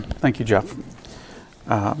Thank you, Jeff.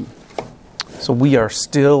 So we are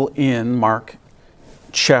still in Mark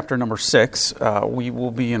chapter number 6. We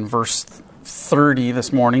will be in verse 30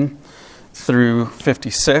 this morning through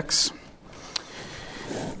 56.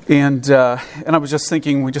 And I was just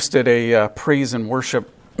thinking, we just did a praise and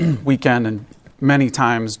worship weekend, and many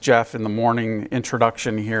times Jeff in the morning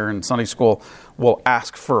introduction here in Sunday school will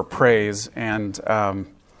ask for a praise, and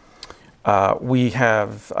we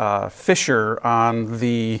have Fisher on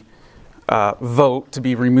the vote to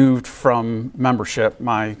be removed from membership.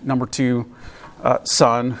 My number 2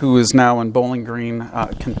 son, who is now in Bowling Green,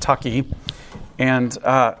 Kentucky, and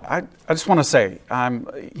I just want to say,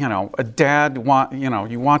 a dad.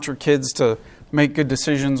 You want your kids to make good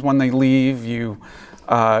decisions when they leave. You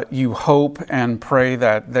hope and pray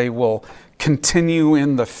that they will continue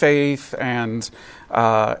in the faith and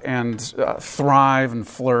thrive and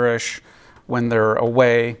flourish when they're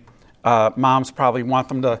away. Moms probably want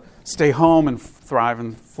them to stay home and thrive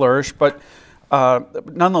and flourish, but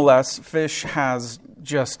nonetheless, Fish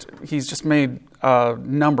he's just made a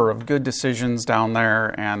number of good decisions down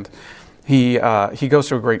there, and he goes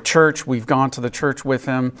to a great church. We've gone to the church with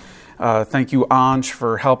him. Thank you, Anj,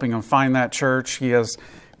 for helping him find that church. He has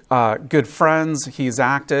good friends. He's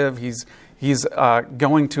active. He's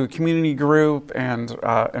going to a community group and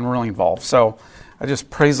really involved. So I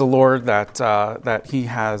just praise the Lord that he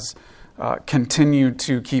has continued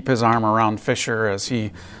to keep his arm around Fisher as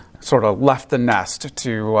he sort of left the nest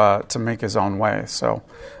to make his own way. So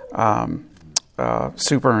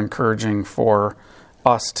super encouraging for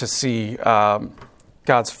us to see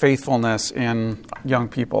God's faithfulness in young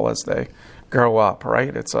people as they grow up,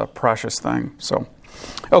 right? It's a precious thing. So,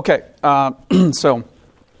 okay. So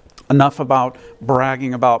enough about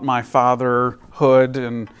bragging about my fatherhood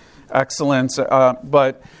and excellence,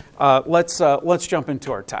 but let's jump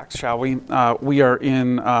into our text, shall we? We are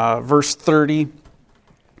in verse 30,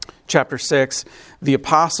 chapter 6. The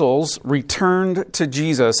apostles returned to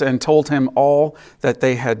Jesus and told him all that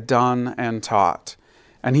they had done and taught.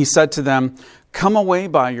 And he said to them, "Come away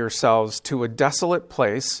by yourselves to a desolate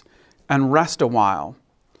place and rest a while."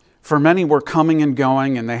 For many were coming and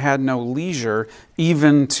going, and they had no leisure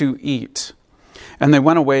even to eat. And they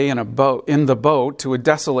went away in the boat to a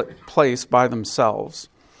desolate place by themselves.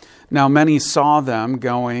 Now many saw them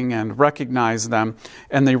going and recognized them,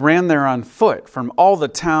 and they ran there on foot from all the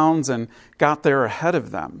towns and got there ahead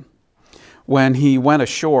of them. When he went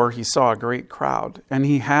ashore, he saw a great crowd, and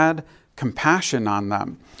he had compassion on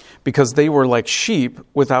them, because they were like sheep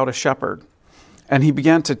without a shepherd. And he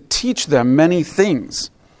began to teach them many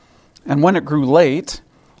things. And when it grew late,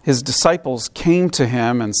 his disciples came to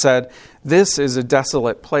him and said, "This is a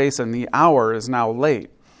desolate place, and the hour is now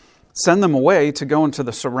late. Send them away to go into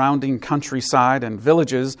the surrounding countryside and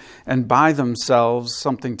villages and buy themselves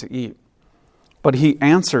something to eat." But he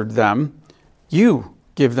answered them, "You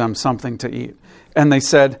give them something to eat." And they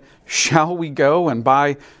said, "Shall we go and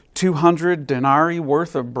buy 200 denarii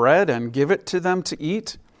worth of bread and give it to them to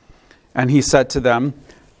eat?" And he said to them,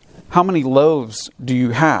 "How many loaves do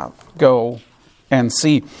you have? Go and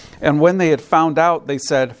see." And when they had found out, they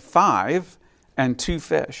said, 5 and 2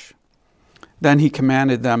 fish. Then he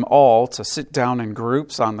commanded them all to sit down in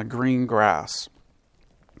groups on the green grass.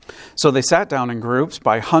 So they sat down in groups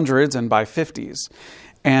by hundreds and by 50s.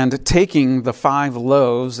 And taking the 5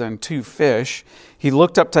 loaves and 2 fish, he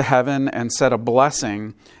looked up to heaven and said a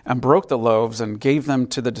blessing and broke the loaves and gave them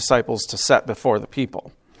to the disciples to set before the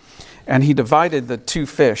people. And he divided the 2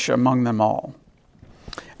 fish among them all.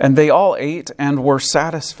 And they all ate and were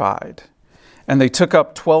satisfied. And they took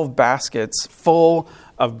up 12 baskets full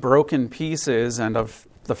of broken pieces and of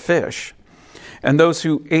the fish. And those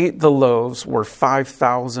who ate the loaves were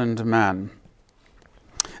 5,000 men.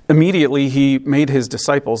 Immediately he made his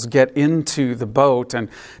disciples get into the boat and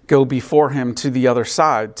go before him to the other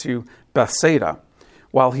side, to Bethsaida,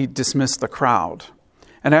 while he dismissed the crowd.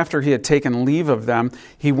 And after he had taken leave of them,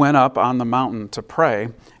 he went up on the mountain to pray.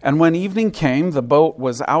 And when evening came, the boat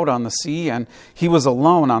was out on the sea, and he was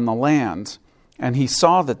alone on the land. And he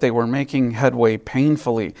saw that they were making headway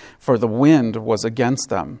painfully, for the wind was against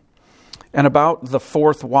them. And about the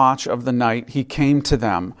 4th watch of the night, he came to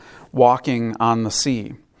them, walking on the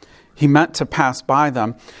sea. He meant to pass by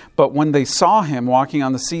them, but when they saw him walking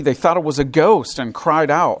on the sea, they thought it was a ghost and cried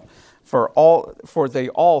out, for they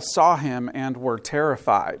all saw him and were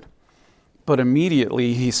terrified. But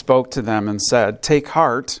immediately he spoke to them and said, "Take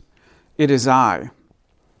heart, it is I.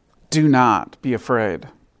 Do not be afraid."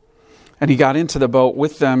 And he got into the boat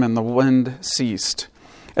with them, and the wind ceased.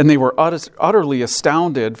 And they were utterly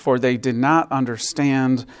astounded, for they did not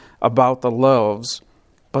understand about the loaves,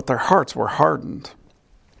 but their hearts were hardened.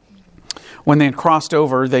 When they had crossed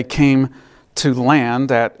over, they came to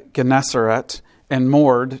land at Gennesaret and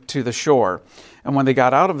moored to the shore. And when they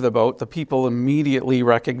got out of the boat, the people immediately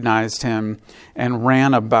recognized him and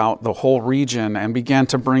ran about the whole region and began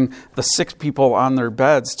to bring the sick people on their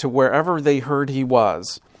beds to wherever they heard he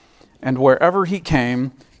was. And wherever he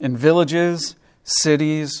came, in villages,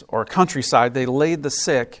 cities, or countryside, they laid the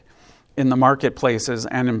sick in the marketplaces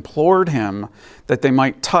and implored him that they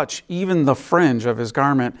might touch even the fringe of his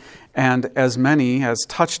garment, and as many as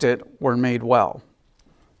touched it were made well.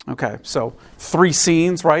 Okay, so 3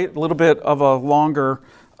 scenes, right? A little bit of a longer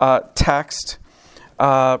text.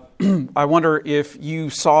 I wonder if you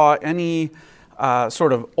saw any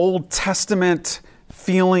sort of Old Testament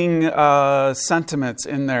feeling sentiments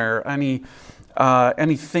in there,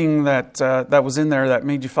 anything that was in there that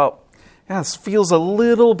made you felt, yeah, this feels a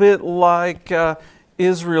little bit like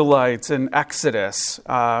Israelites in Exodus.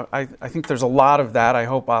 I think there's a lot of that. I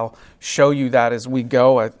hope I'll show you that as we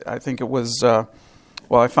go. I think it was,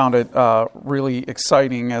 I found it really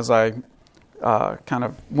exciting as I kind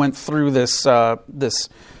of went through this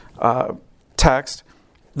text.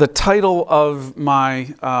 The title of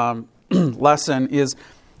my lesson is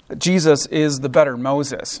Jesus is the better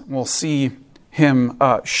Moses. We'll see him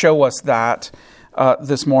show us that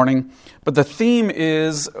this morning. But the theme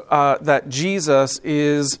is that Jesus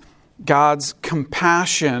is God's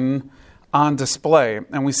compassion on display.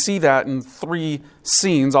 And we see that in 3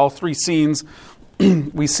 scenes, all 3 scenes.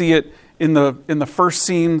 We see it in the first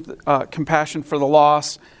scene, compassion for the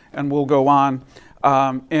lost, and we'll go on.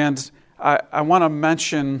 And I want to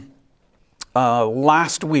mention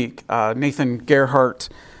last week, Nathan Gerhardt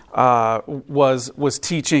was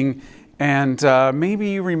teaching, and maybe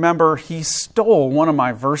you remember he stole one of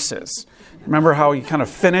my verses. Remember how he kind of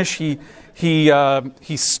finished? He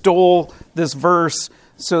stole this verse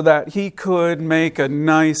so that he could make a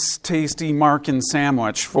nice, tasty Markin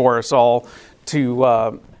sandwich for us all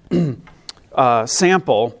to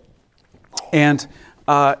sample. And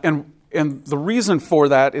the reason for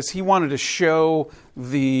that is he wanted to show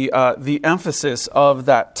the emphasis of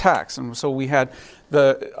that text. And so we had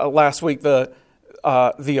last week the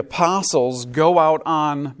apostles go out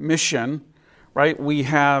on mission, right? We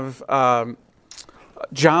have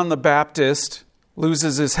John the Baptist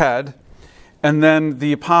loses his head, and then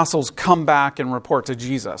the apostles come back and report to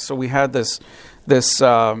Jesus. So we had this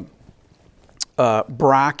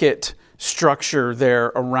bracket structure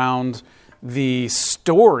there around the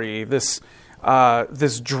story, this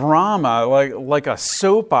drama, like a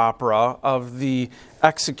soap opera of the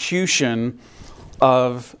execution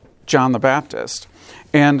of John the Baptist.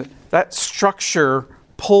 And that structure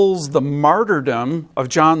pulls the martyrdom of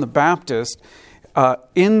John the Baptist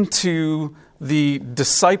into the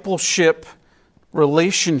discipleship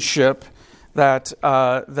relationship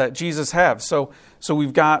that Jesus has. So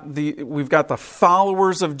we've got the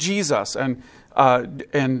followers of Jesus, and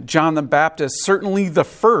John the Baptist, certainly the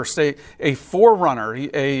first, a forerunner,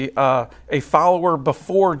 a follower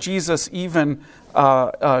before Jesus even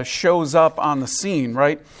shows up on the scene,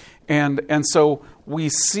 right? And so we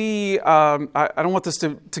see. I don't want this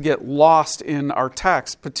to get lost in our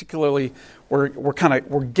text, particularly.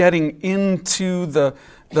 We're getting into the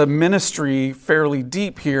ministry fairly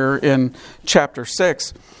deep here in chapter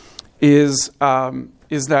 6. Is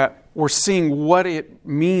that we're seeing what it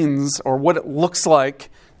means or what it looks like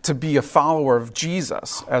to be a follower of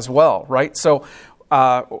Jesus as well, right? So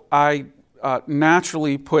I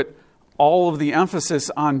naturally put all of the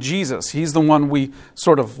emphasis on Jesus. He's the one we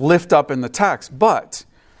sort of lift up in the text, but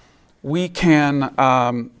we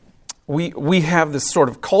can we have this sort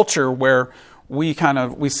of culture where we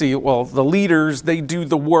see, well, the leaders, they do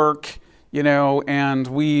the work, and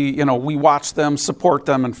we watch them, support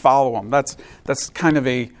them, and follow them. That's kind of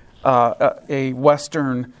a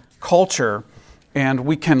Western culture, and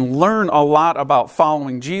we can learn a lot about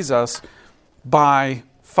following Jesus by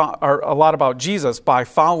following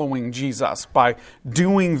Jesus, by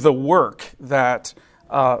doing the work that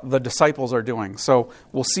the disciples are doing. So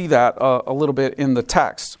we'll see that a little bit in the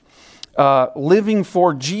text. Living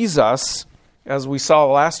for Jesus, as we saw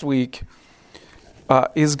last week,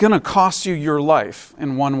 is going to cost you your life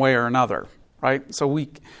in one way or another, right? So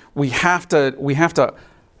we have to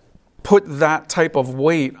put that type of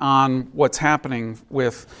weight on what's happening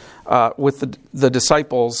with the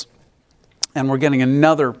disciples, and we're getting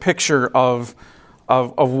another picture of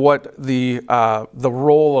what the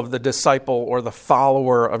role of the disciple or the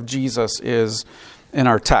follower of Jesus is in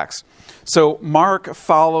our text. So Mark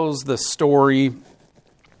follows the story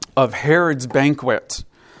of Herod's banquet,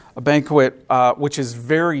 a banquet which is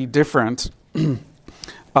very different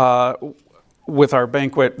with our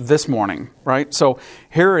banquet this morning, right? So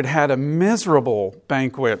Herod had a miserable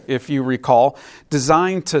banquet, if you recall,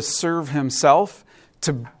 designed to serve himself,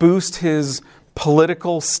 to boost his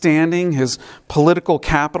political standing, his political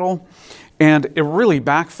capital, and it really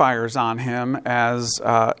backfires on him,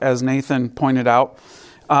 as Nathan pointed out.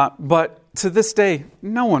 But to this day,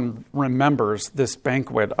 no one remembers this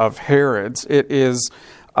banquet of Herod's. It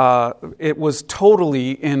was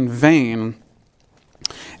totally in vain,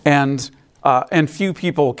 and few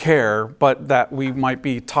people care, but that we might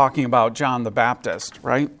be talking about John the Baptist,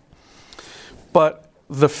 right? But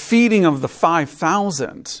the feeding of the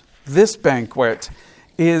 5,000, this banquet,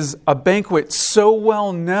 is a banquet so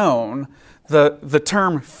well known. The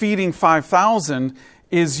term feeding 5,000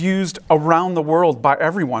 is used around the world by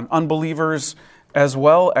everyone, unbelievers as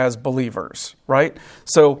well as believers, right?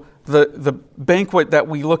 So the banquet that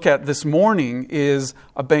we look at this morning is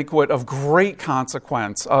a banquet of great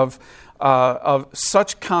consequence, of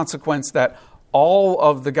such consequence that all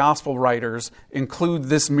of the gospel writers include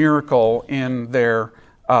this miracle in their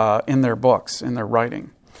books, in their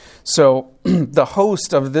writing. So the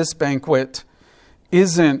host of this banquet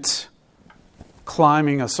isn't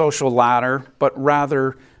climbing a social ladder, but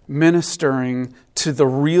rather ministering to the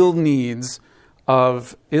real needs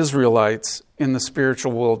of Israelites in the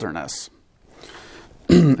spiritual wilderness.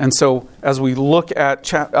 And so as we look at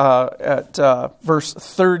verse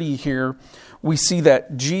 30 here, we see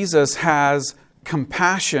that Jesus has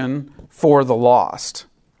compassion for the lost.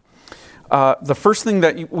 The first thing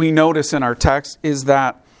that we notice in our text is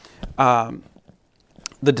that the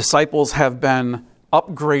disciples have been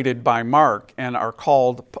upgraded by Mark and are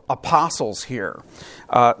called apostles here.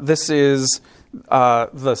 This is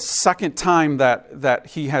the second time that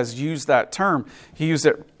he has used that term. He used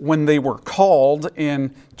it when they were called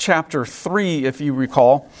in chapter 3, if you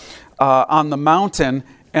recall, on the mountain,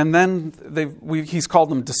 and then he's called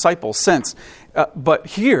them disciples since. But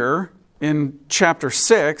here in chapter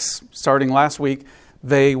 6, starting last week,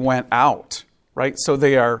 they went out, right? So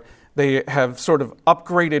they have sort of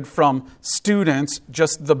upgraded from students,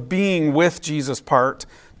 just the being with Jesus part,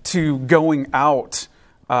 to going out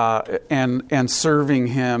and serving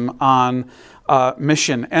him on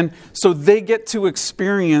mission. And so they get to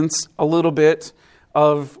experience a little bit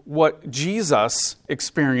of what Jesus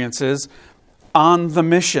experiences on the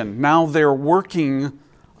mission. Now they're working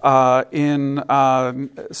in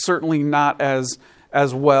certainly not as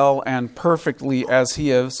well and perfectly as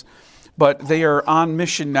he is, but they are on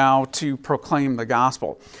mission now to proclaim the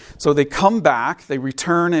gospel. So they come back, they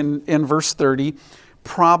return in verse 30,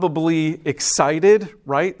 probably excited,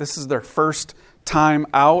 right? This is their first time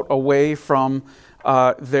out away from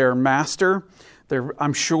their master. They're,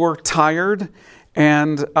 I'm sure, tired.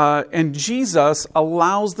 And Jesus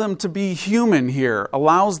allows them to be human here,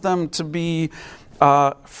 allows them to be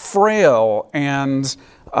frail, and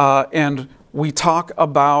we talk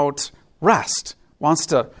about rest. Wants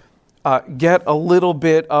to get a little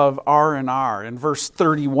bit of R&R. In verse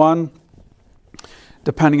 31,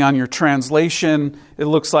 depending on your translation, it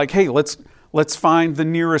looks like, hey, let's find the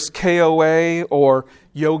nearest KOA or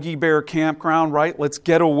Yogi Bear campground, right? Let's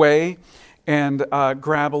get away and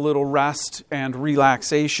grab a little rest and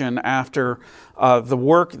relaxation after the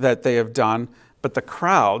work that they have done. But the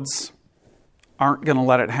crowds aren't going to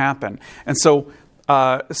let it happen. And so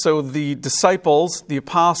the disciples, the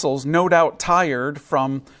apostles, no doubt tired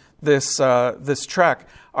from this trek,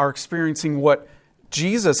 are experiencing what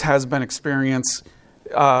Jesus has been experiencing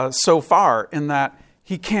so far, in that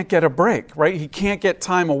he can't get a break, right? He can't get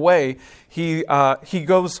time away. He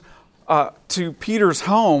goes to Peter's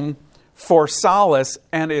home for solace,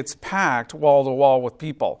 and it's packed wall to wall with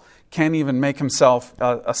people. Can't even make himself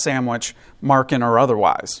a sandwich, Markin or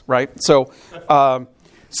otherwise, right? So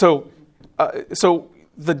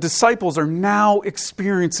the disciples are now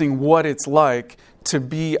experiencing what it's like to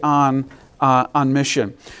be on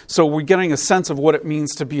mission. So we're getting a sense of what it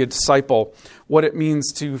means to be a disciple, what it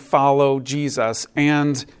means to follow Jesus,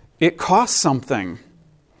 and it costs something.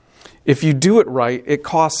 If you do it right, it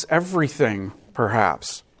costs everything,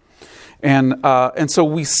 perhaps. And so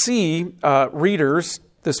we see, readers,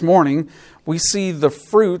 this morning, we see the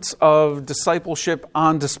fruits of discipleship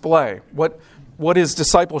on display. What is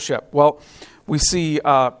discipleship? Well, we see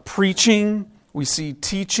preaching, we see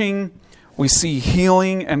teaching, we see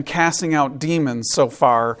healing and casting out demons so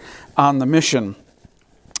far on the mission.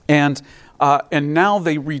 And now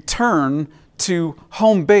they return to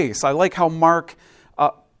home base. I like how Mark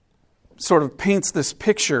sort of paints this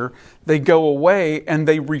picture. They go away and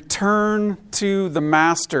they return to the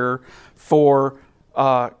master for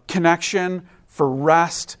connection, for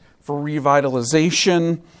rest, for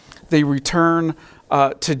revitalization. they return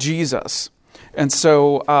to Jesus. And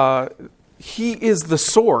so he is the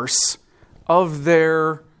source of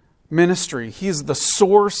their ministry. He is the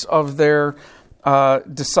source of their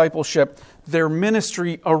discipleship. Their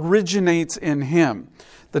ministry originates in him.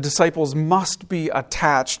 The disciples must be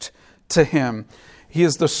attached to him. He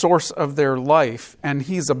is the source of their life, and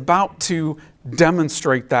he's about to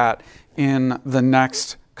demonstrate that in the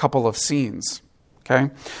next couple of scenes. Okay?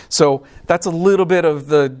 So that's a little bit of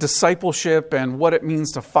the discipleship and what it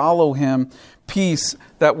means to follow him piece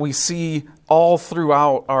that we see all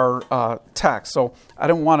throughout our text. So I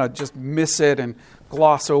don't want to just miss it and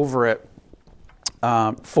gloss over it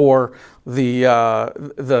for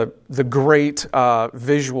the great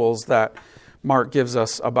visuals that Mark gives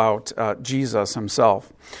us about Jesus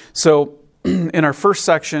himself. So in our first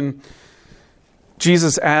section,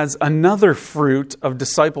 Jesus adds another fruit of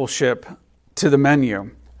discipleship to the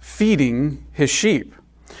menu, feeding his sheep.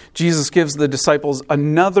 Jesus gives the disciples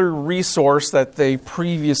another resource that they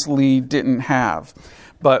previously didn't have.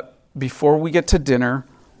 But before we get to dinner,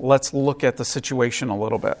 let's look at the situation a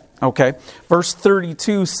little bit. Okay? Verse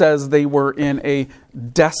 32 says they were in a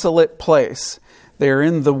desolate place. They're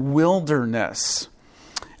in the wilderness.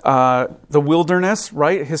 The wilderness,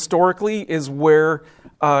 right, historically is where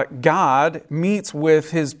God meets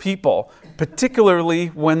with his people, particularly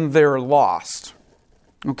when they're lost.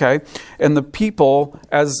 Okay? And the people,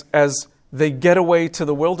 as they get away to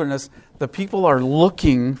the wilderness, the people are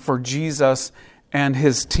looking for Jesus and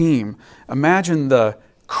his team. Imagine the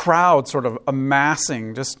crowd sort of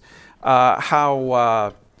amassing, just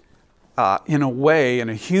how, in a way, in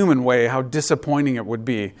a human way, how disappointing it would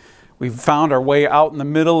be. We've found our way out in the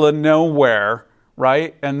middle of nowhere,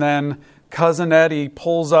 right? And then Cousin Eddie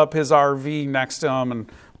pulls up his RV next to him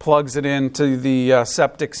and plugs it into the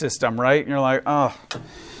septic system, right? And you're like, oh,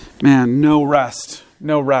 man, no rest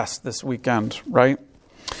this weekend, right?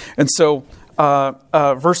 And so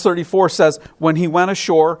verse 34 says, when he went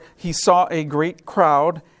ashore, he saw a great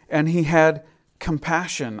crowd, and he had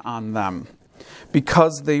compassion on them,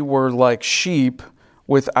 because they were like sheep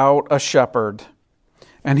without a shepherd.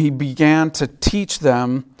 And he began to teach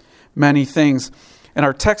them many things. And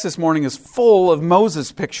our text this morning is full of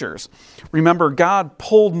Moses pictures. Remember, God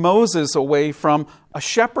pulled Moses away from a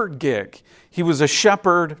shepherd gig. He was a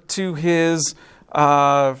shepherd to his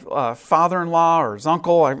father-in-law or his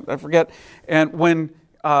uncle, I forget. And when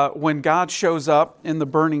God shows up in the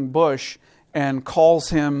burning bush and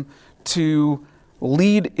calls him to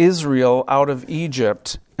lead Israel out of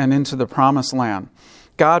Egypt and into the promised land,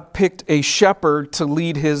 God picked a shepherd to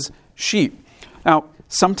lead his sheep. Now,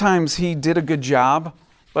 sometimes he did a good job,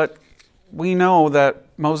 but we know that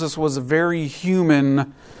Moses was a very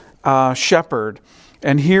human shepherd.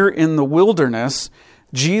 And here in the wilderness,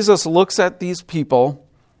 Jesus looks at these people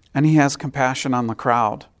and he has compassion on the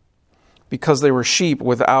crowd because they were sheep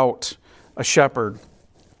without a shepherd.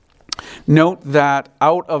 Note that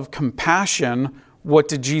out of compassion, what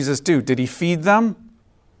did Jesus do? Did he feed them?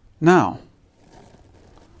 No.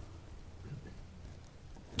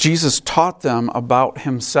 Jesus taught them about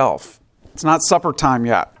himself. It's not supper time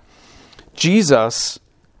yet. Jesus,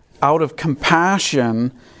 out of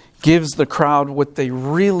compassion, gives the crowd what they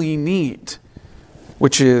really need,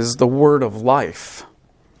 which is the word of life.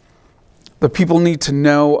 The people need to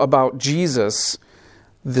know about Jesus.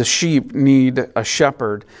 The sheep need a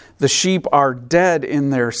shepherd. The sheep are dead in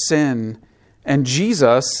their sin, and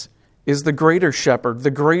Jesus is the greater shepherd, the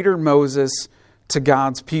greater Moses to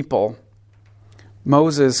God's people.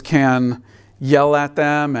 Moses can yell at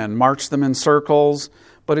them and march them in circles,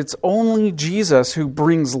 but it's only Jesus who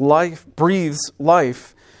brings life, breathes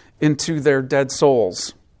life into their dead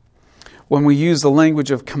souls. When we use the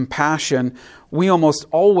language of compassion, we almost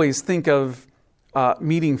always think of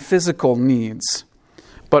meeting physical needs.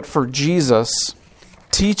 But for Jesus,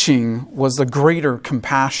 teaching was the greater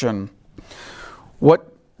compassion.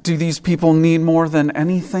 What do these people need more than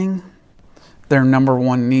anything? Their number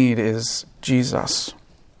one need is Jesus.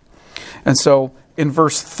 And so in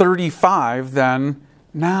verse 35, then,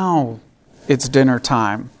 now it's dinner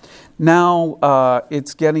time. Now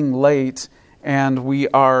it's getting late and we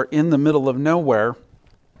are in the middle of nowhere.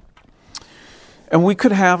 And we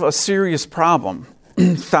could have a serious problem.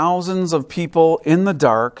 Thousands of people in the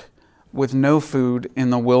dark with no food in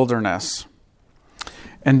the wilderness.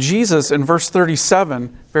 And Jesus, in verse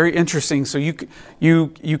 37, very interesting. So you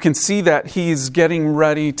can see that he's getting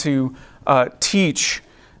ready to teach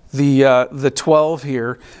the 12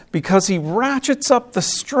 here, because he ratchets up the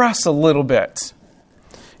stress a little bit.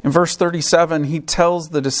 In verse 37, he tells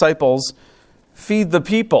the disciples, feed the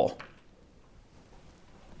people.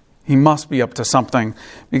 He must be up to something,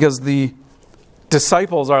 because the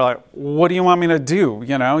disciples are like, what do you want me to do?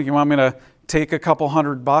 You want me to take a couple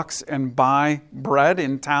 $100 and buy bread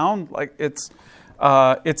in town? Like, it's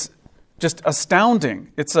just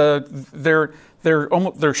astounding. They're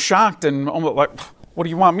shocked and almost like, what do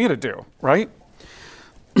you want me to do? Right?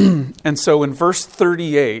 And so in verse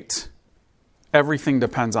 38, everything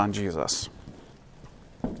depends on Jesus.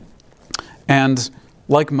 And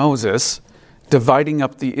like Moses, dividing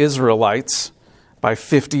up the Israelites by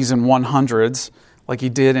 50s and 100s, like he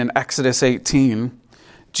did in Exodus 18,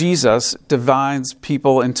 Jesus divides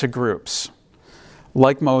people into groups.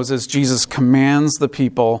 Like Moses, Jesus commands the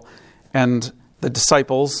people, and the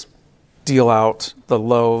disciples deal out the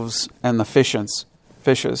loaves and the fishes.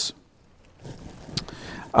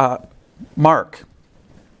 Mark,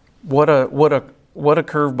 what a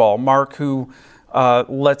curveball. Mark, who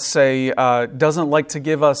let's say doesn't like to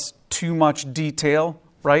give us too much detail,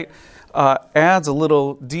 right? Adds a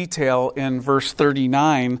little detail in verse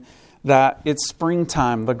 39 that it's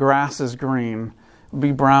springtime, the grass is green, it'll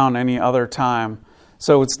be brown any other time.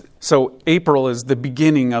 So April is the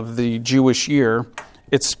beginning of the Jewish year.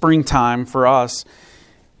 It's springtime for us,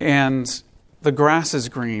 and the grass is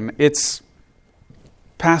green. It's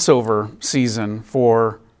Passover season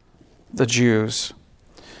for the Jews,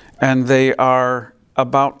 and they are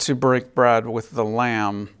about to break bread with the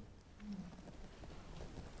Lamb,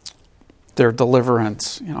 their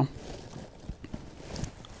deliverance,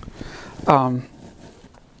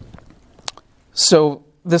 So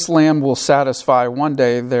this Lamb will satisfy one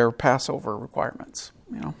day their Passover requirements,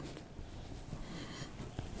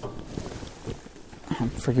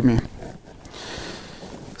 Forgive me.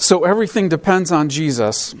 So everything depends on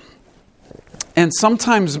Jesus. And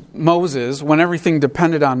sometimes Moses, when everything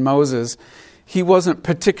depended on Moses, he wasn't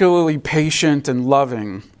particularly patient and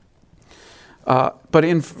loving. But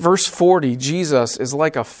in verse 40, Jesus is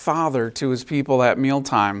like a father to his people at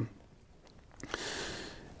mealtime.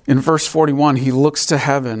 In verse 41, he looks to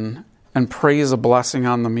heaven and prays a blessing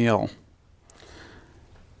on the meal.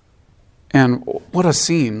 And what a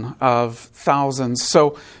scene of thousands.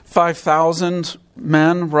 So 5,000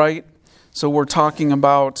 men, right? So we're talking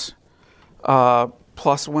about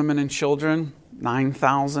plus women and children,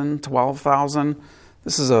 9,000, 12,000.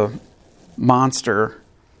 This is a monster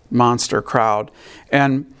crowd.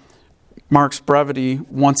 And Mark's brevity,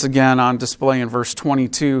 once again on display in verse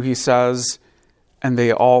 22, he says, and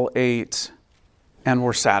they all ate and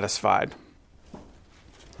were satisfied.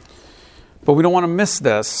 But we don't want to miss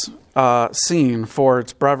this scene for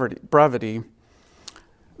its brevity.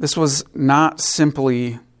 This was not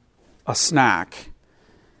simply a snack.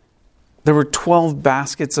 There were 12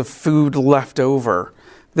 baskets of food left over.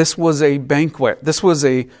 This was a banquet. This was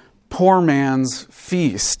a poor man's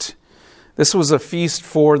feast. This was a feast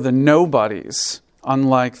for the nobodies,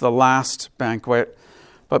 unlike the last banquet.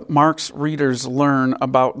 But Mark's readers learn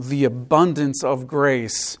about the abundance of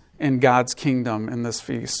grace in God's kingdom in this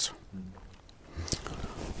feast.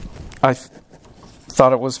 I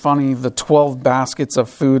thought it was funny, the 12 baskets of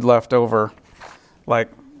food left over. Like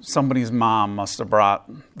somebody's mom must have brought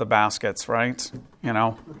the baskets, right?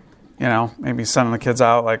 Maybe sending the kids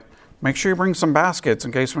out, like, make sure you bring some baskets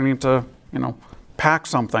in case we need to, pack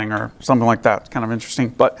something or something like that. It's kind of interesting.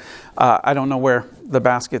 But I don't know where the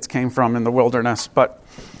baskets came from in the wilderness, but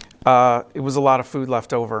it was a lot of food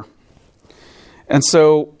left over. And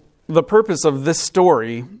so the purpose of this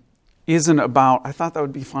story isn't about, I thought that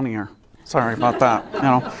would be funnier. Sorry about that.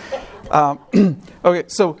 Okay,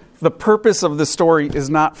 so the purpose of the story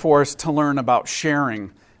is not for us to learn about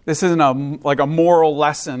sharing. This isn't a moral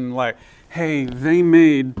lesson like, hey, they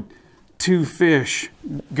made 2 fish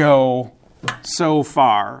go so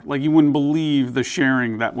far. Like, you wouldn't believe the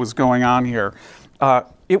sharing that was going on here.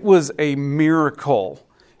 It was a miracle.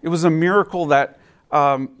 It was a miracle that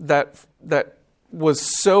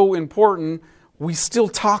was so important. We still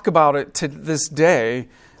talk about it to this day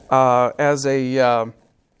as a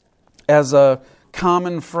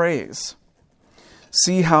common phrase.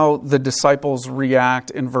 See how the disciples react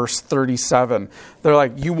in verse 37. They're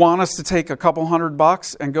like, you want us to take a couple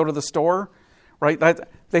 $100 and go to the store? Right?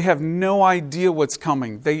 They have no idea what's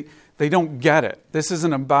coming. They don't get it. This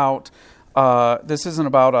isn't about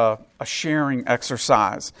a sharing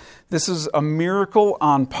exercise. This is a miracle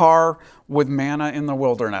on par with manna in the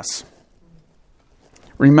wilderness.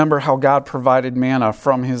 Remember how God provided manna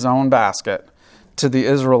from his own basket to the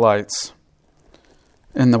Israelites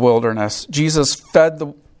in the wilderness. Jesus fed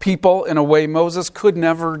the people in a way Moses could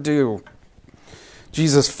never do.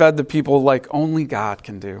 Jesus fed the people like only God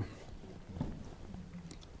can do.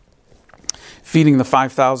 Feeding the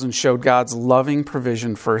 5,000 showed God's loving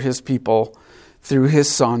provision for his people through his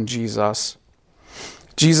son, Jesus.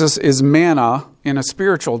 Jesus is manna in a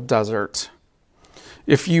spiritual desert.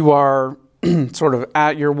 If you are sort of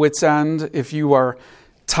at your wit's end, if you are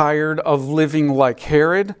tired of living like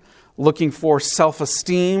Herod, looking for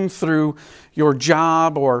self-esteem through your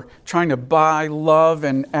job or trying to buy love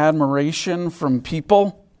and admiration from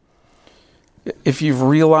people, if you've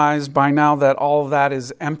realized by now that all of that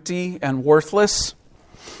is empty and worthless,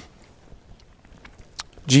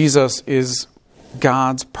 Jesus is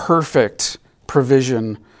God's perfect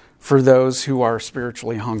provision for those who are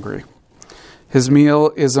spiritually hungry. His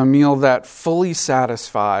meal is a meal that fully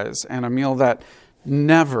satisfies and a meal that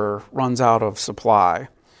never runs out of supply.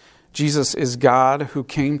 Jesus is God who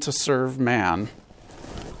came to serve man.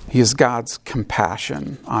 He is God's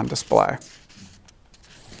compassion on display.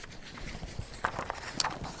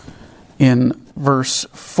 In verse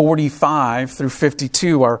 45 through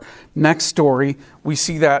 52, our next story, we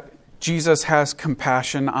see that Jesus has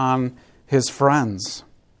compassion on his friends.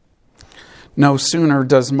 No sooner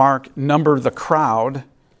does Mark number the crowd.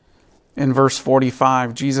 In verse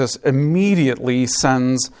 45, Jesus immediately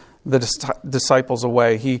sends the disciples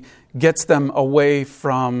away. He gets them away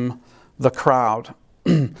from the crowd.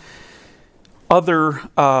 Other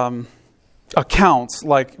accounts,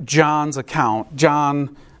 like John's account,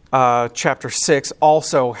 John chapter 6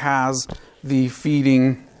 also has the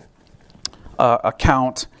feeding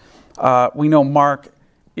account. We know Mark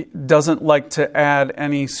doesn't like to add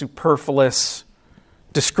any superfluous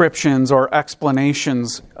descriptions or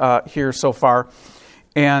explanations here so far.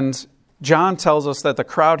 And John tells us that the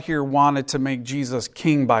crowd here wanted to make Jesus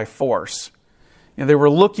king by force. And they were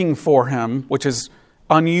looking for him, which is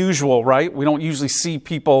unusual, right? We don't usually see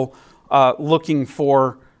people looking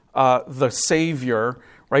for the Savior,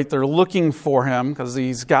 right? They're looking for him because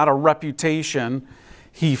he's got a reputation.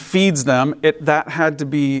 He feeds them. That had to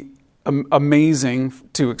be amazing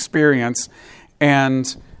to experience.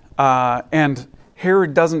 And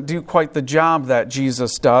Herod doesn't do quite the job that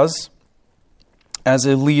Jesus does as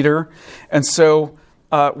a leader. And so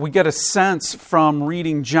we get a sense from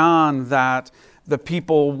reading John that the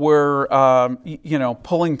people were,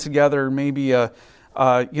 pulling together maybe a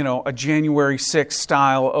January 6th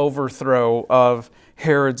style overthrow of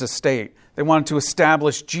Herod's estate. They wanted to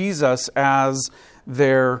establish Jesus as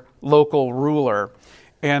their local ruler.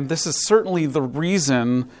 And this is certainly the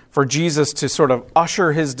reason for Jesus to sort of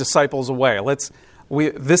usher his disciples away.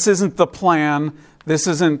 This isn't the plan. This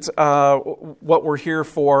isn't what we're here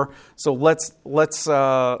for. So let's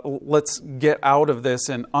get out of this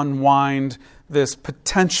and unwind this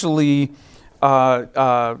potentially,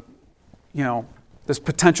 this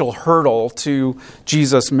potential hurdle to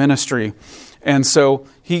Jesus' ministry. And so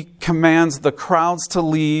he commands the crowds to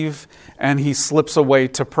leave, and he slips away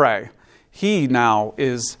to pray. He now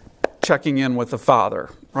is checking in with the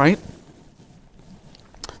Father, right?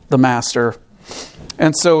 The Master.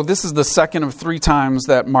 And so this is the second of 3 times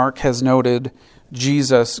that Mark has noted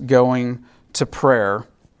Jesus going to prayer.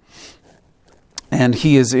 And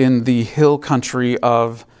he is in the hill country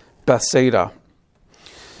of Bethsaida.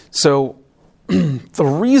 So the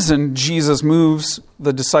reason Jesus moves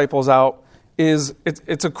the disciples out is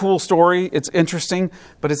it's a cool story, it's interesting,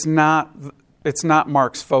 but it's not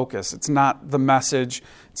Mark's focus. It's not the message.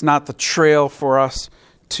 It's not the trail for us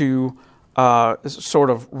to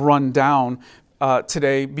sort of run down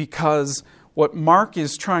today, because what Mark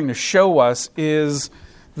is trying to show us is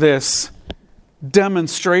this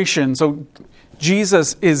demonstration. So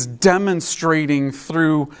Jesus is demonstrating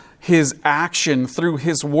through his action, through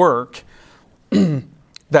his work,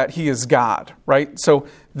 that he is God, right? So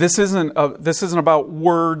this isn't about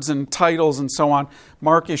words and titles and so on.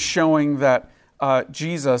 Mark is showing that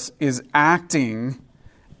Jesus is acting,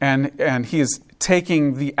 and he is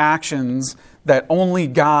taking the actions that only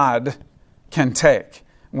God can take.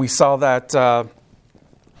 We saw that a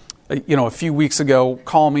few weeks ago,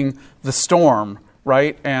 calming the storm,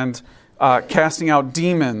 right? And casting out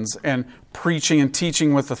demons and preaching and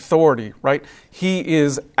teaching with authority, right? He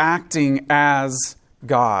is acting as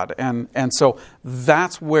God. And so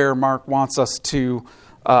that's where Mark wants us to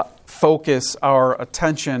focus our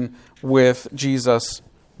attention with Jesus'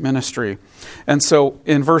 ministry. And so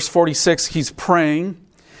in verse 46, he's praying,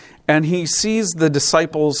 and he sees the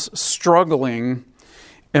disciples struggling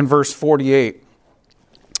in verse 48.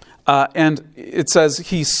 And it says,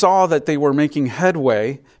 he saw that they were making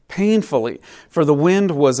headway painfully, for the wind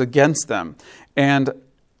was against them. And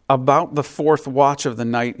about the 4th watch of the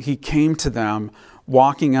night, he came to them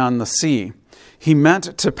walking on the sea. He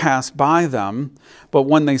meant to pass by them, but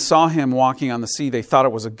when they saw him walking on the sea, they thought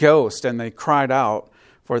it was a ghost, and they cried out,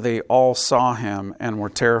 for they all saw him and were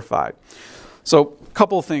terrified. So, a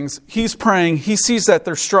couple of things. He's praying. He sees that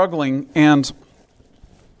they're struggling, and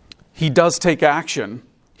he does take action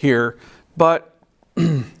here. But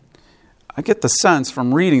I get the sense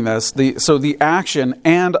from reading this, the action,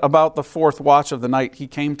 and about the fourth watch of the night, he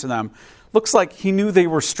came to them. Looks like he knew they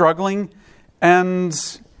were struggling, and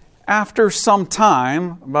after some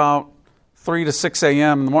time, about 3 to 6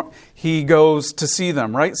 a.m. in the morning, he goes to see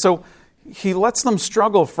them, right? So he lets them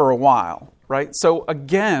struggle for a while, right? So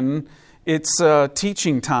again, it's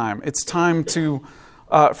teaching time. It's time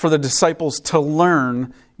for the disciples to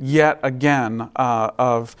learn yet again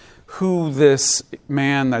of who this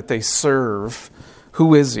man that they serve,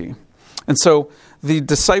 who is he? And so the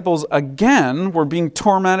disciples again were being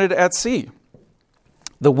tormented at sea.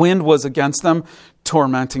 The wind was against them,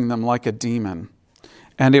 tormenting them like a demon.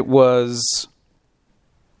 And it was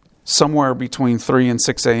somewhere between 3 and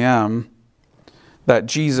 6 a.m. that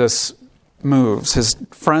Jesus moves. His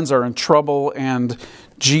friends are in trouble, and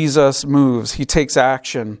Jesus moves. He takes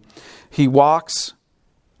action. He walks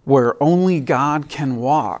where only God can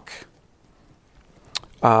walk.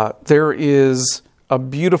 There is a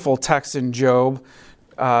beautiful text in Job.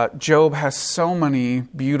 Job has so many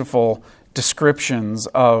beautiful descriptions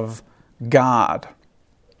of God.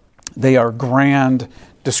 They are grand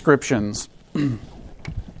descriptions.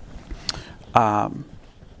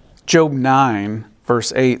 Job 9,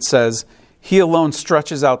 verse 8 says, "He alone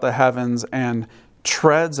stretches out the heavens and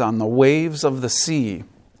treads on the waves of the sea."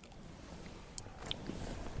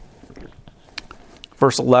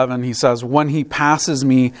 Verse 11, he says, "When he passes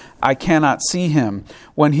me, I cannot see him.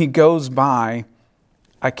 When he goes by,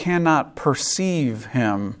 I cannot perceive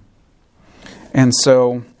him." And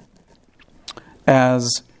so,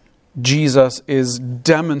 as Jesus is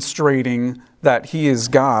demonstrating that he is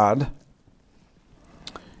God,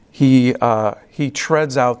 he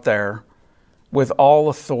treads out there with all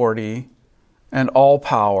authority and all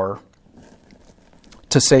power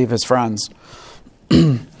to save his friends.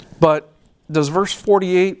 But does verse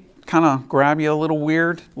 48 kind of grab you a little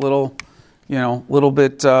weird, little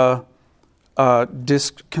bit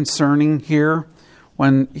disconcerting here?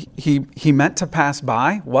 When he meant to pass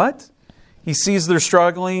by, what? He sees they're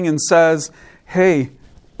struggling and says, "Hey,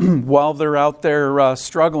 while they're out there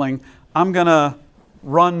struggling, I'm going to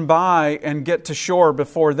run by and get to shore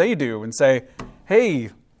before they do and say, hey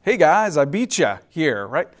guys, I beat you here,"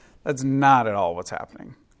 right? That's not at all what's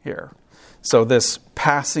happening here. So this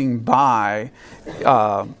passing by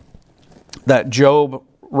that Job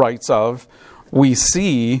writes of, we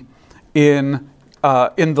see in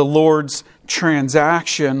the Lord's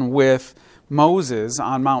transaction with Moses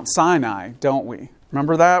on Mount Sinai, don't we?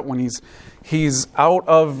 Remember that? When he's out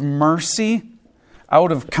of mercy,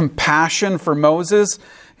 out of compassion for Moses,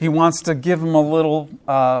 he wants to give him a little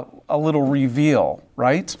reveal,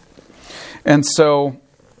 right? And so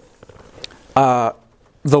the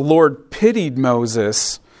Lord pitied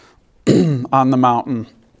Moses on the mountain.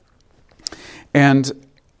 And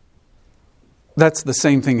that's the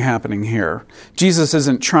same thing happening here. Jesus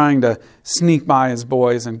isn't trying to sneak by his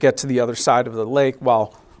boys and get to the other side of the lake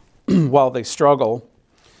while they struggle.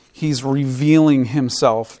 He's revealing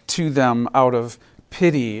himself to them out of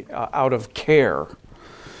pity, out of care.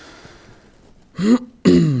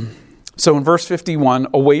 So in verse 51,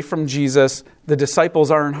 away from Jesus, the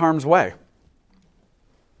disciples are in harm's way.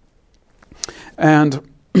 And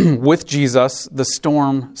with Jesus, the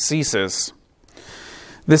storm ceases.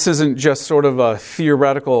 This isn't just sort of a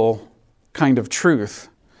theoretical kind of truth.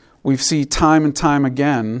 We see time and time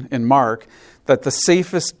again in Mark that the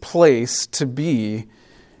safest place to be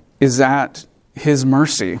is at his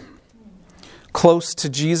mercy. Close to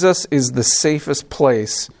Jesus is the safest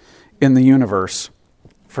place in the universe,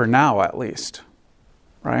 for now at least,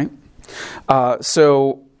 right?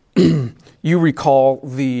 So you recall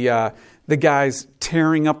the guys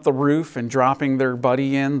tearing up the roof and dropping their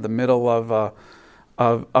buddy in the middle of a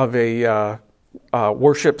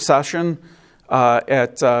worship session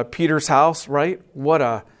at Peter's house, right? What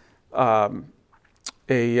a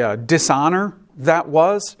dishonor that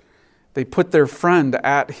was. They put their friend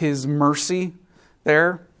at his mercy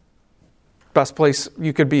there. Best place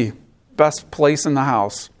you could be. Best place in the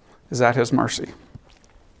house is at his mercy.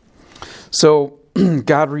 So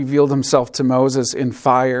God revealed himself to Moses in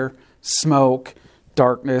fire, smoke,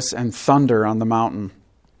 darkness, and thunder on the mountain.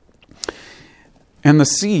 And the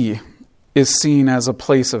sea is seen as a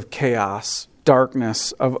place of chaos,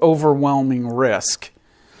 darkness, of overwhelming risk.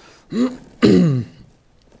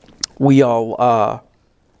 We all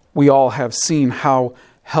we all have seen how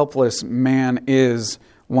helpless man is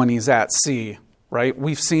when he's at sea, right?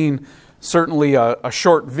 We've seen certainly a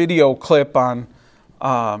short video clip on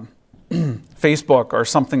Facebook or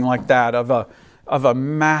something like that of a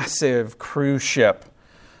massive cruise ship,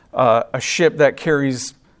 a ship that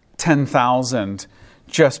carries 10,000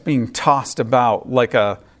 just being tossed about like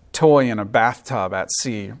a toy in a bathtub at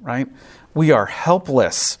sea, right? We are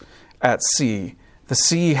helpless at sea. The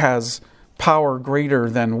sea has power greater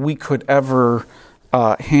than we could ever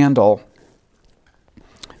handle.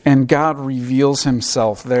 And God reveals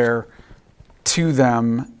himself there to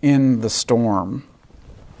them in the storm.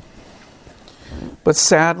 But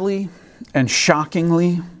sadly and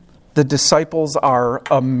shockingly, the disciples are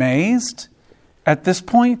amazed at this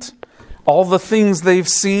point. All the things they've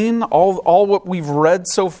seen, all what we've read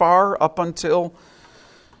so far up until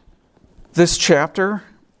this chapter,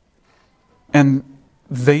 and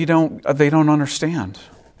they don't understand.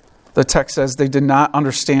 The text says they did not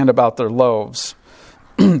understand about their loaves.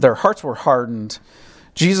 Their hearts were hardened.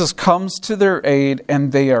 Jesus comes to their aid,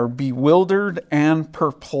 and they are bewildered and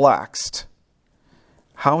perplexed.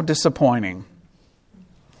 How disappointing.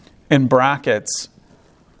 In brackets,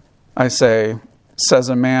 I say, says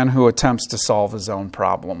a man who attempts to solve his own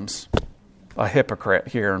problems. A hypocrite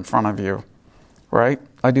here in front of you, right?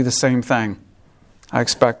 I do the same thing. I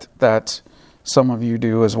expect that some of you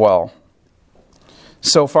do as well.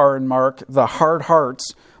 So far in Mark, the hard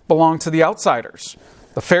hearts belong to the outsiders,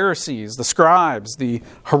 the Pharisees, the scribes, the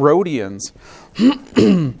Herodians,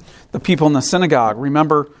 the people in the synagogue.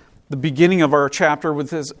 Remember the beginning of our chapter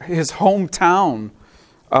with his hometown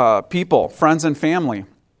people, friends and family.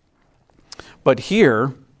 But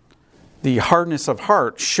here, the hardness of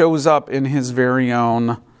heart shows up in his very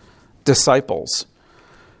own disciples.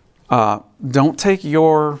 Don't take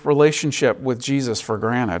your relationship with Jesus for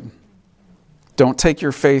granted. Don't take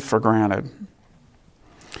your faith for granted.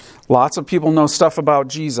 Lots of people know stuff about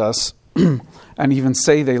Jesus and even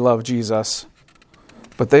say they love Jesus,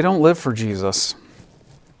 but they don't live for Jesus.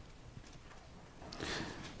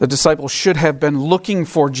 The disciples should have been looking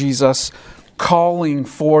for Jesus, calling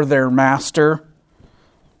for their master.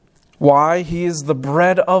 Why? He is the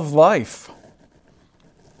bread of life.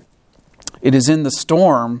 It is in the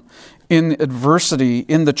storm, in adversity,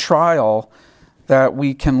 in the trial, that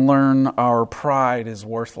we can learn our pride is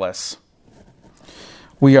worthless.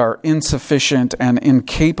 We are insufficient and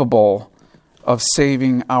incapable of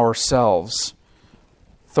saving ourselves.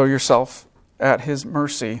 Throw yourself at his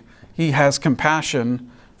mercy. He has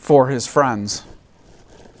compassion for his friends.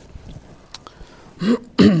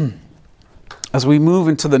 As we move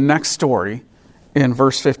into the next story in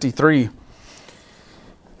verse 53,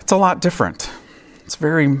 it's a lot different.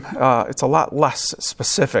 It's a lot less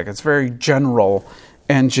specific. It's very general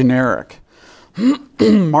and generic.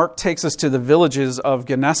 Mark takes us to the villages of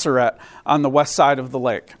Gennesaret on the west side of the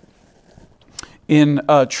lake. In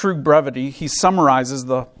true brevity, he summarizes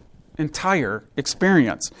the entire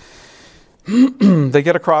experience. They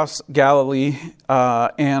get across Galilee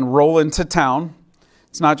and roll into town.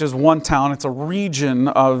 It's not just one town, it's a region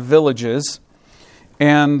of villages.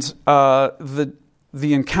 And the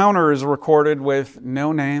encounter is recorded with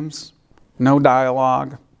no names, no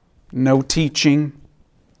dialogue, no teaching.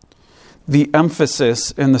 The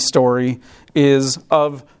emphasis in the story is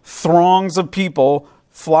of throngs of people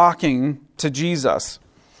flocking to Jesus.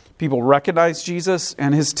 People recognize Jesus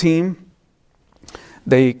and his team.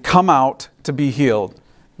 They come out to be healed.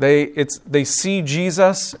 They see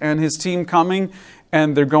Jesus and his team coming,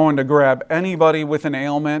 and they're going to grab anybody with an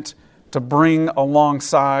ailment to bring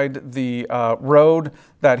alongside the road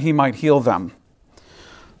that he might heal them.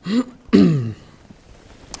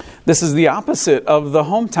 This is the opposite of the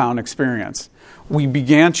hometown experience. We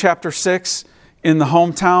began chapter 6 in the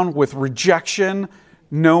hometown with rejection,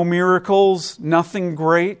 no miracles, nothing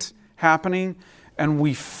great happening, and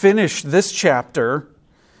we finish this chapter,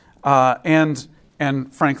 and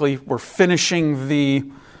frankly, we're finishing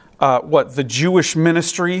the Jewish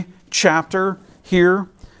ministry chapter here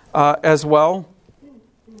as well,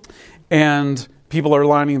 and people are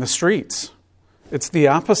lining the streets. It's the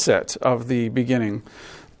opposite of the beginning.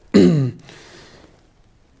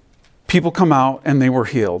 People come out and they were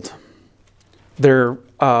healed. Their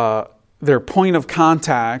point of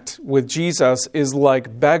contact with Jesus is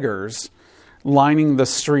like beggars lining the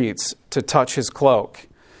streets to touch his cloak.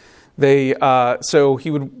 So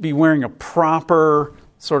he would be wearing a proper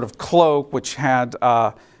sort of cloak which had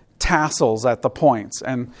tassels at the points,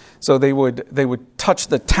 and so they would touch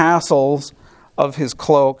the tassels of his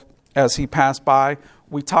cloak as he passed by.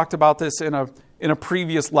 We talked about this in a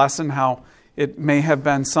previous lesson, how It may have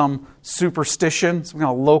been some superstition, some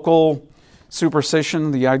kind of local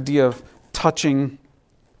superstition, the idea of touching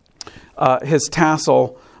his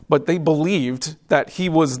tassel, but they believed that he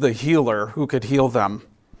was the healer who could heal them.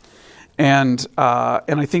 And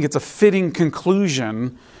I think it's a fitting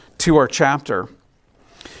conclusion to our chapter.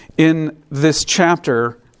 In this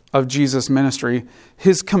chapter of Jesus' ministry,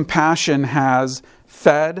 his compassion has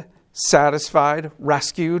fed, satisfied,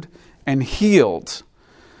 rescued, and healed.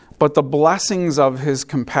 But the blessings of his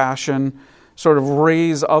compassion sort of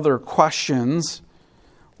raise other questions,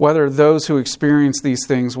 whether those who experience these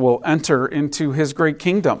things will enter into his great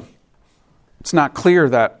kingdom. It's not clear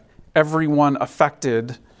that everyone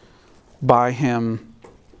affected by him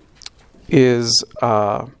is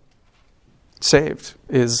saved,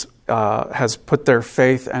 has put their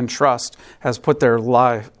faith and trust, has put their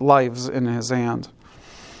lives in his hand.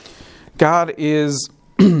 God is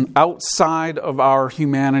outside of our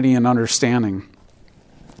humanity and understanding.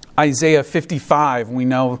 Isaiah 55, we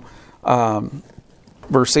know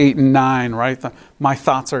verse 8 and 9, right? My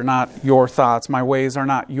thoughts are not your thoughts. My ways are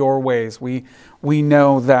not your ways. We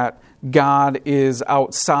know that God is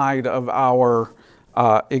outside of our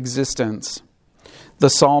existence. The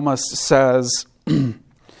psalmist says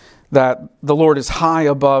that the Lord is high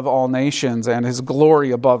above all nations and his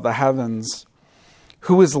glory above the heavens.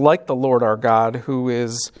 Who is like the Lord our God, who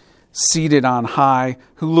is seated on high,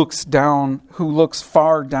 who looks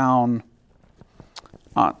far down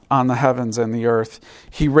on the heavens and the earth.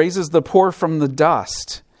 He raises the poor from the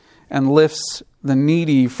dust and lifts the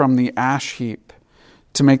needy from the ash heap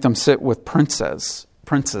to make them sit with princes.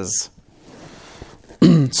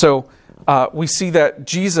 So we see that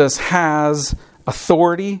Jesus has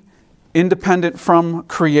authority, independent from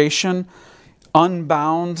creation,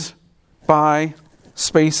 unbound by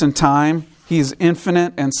space and time. He is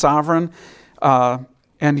infinite and sovereign,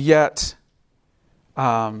 and yet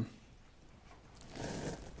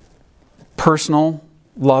personal,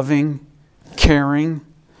 loving, caring.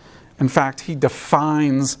 In fact, he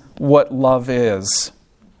defines what love is.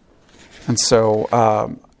 And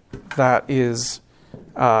so that is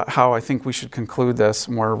how I think we should conclude this.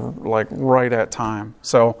 And we're like right at time.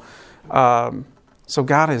 So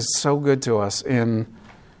God is so good to us in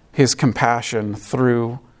his compassion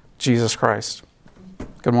through Jesus Christ.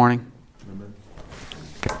 Good morning.